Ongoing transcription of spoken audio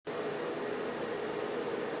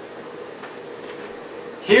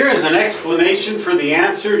Here is an explanation for the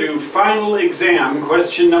answer to final exam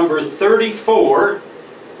question number 34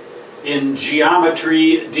 in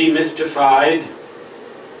Geometry Demystified,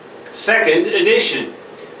 2nd edition.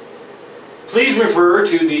 Please refer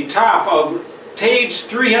to the top of page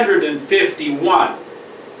 351.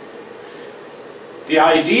 The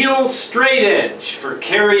ideal straight edge for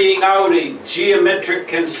carrying out a geometric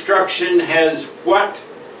construction has what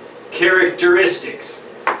characteristics?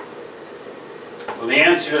 Well, the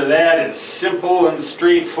answer to that is simple and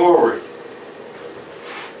straightforward.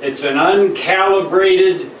 It's an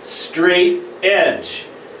uncalibrated straight edge.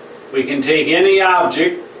 We can take any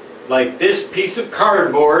object, like this piece of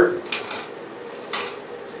cardboard,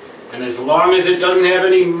 and as long as it doesn't have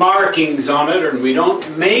any markings on it, or we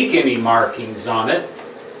don't make any markings on it,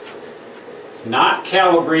 it's not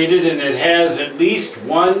calibrated and it has at least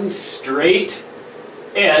one straight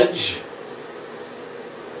edge.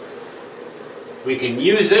 We can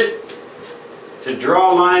use it to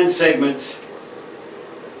draw line segments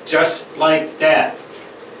just like that.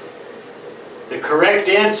 The correct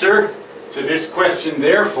answer to this question,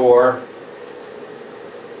 therefore,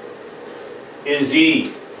 is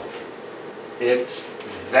E. It's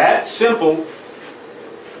that simple.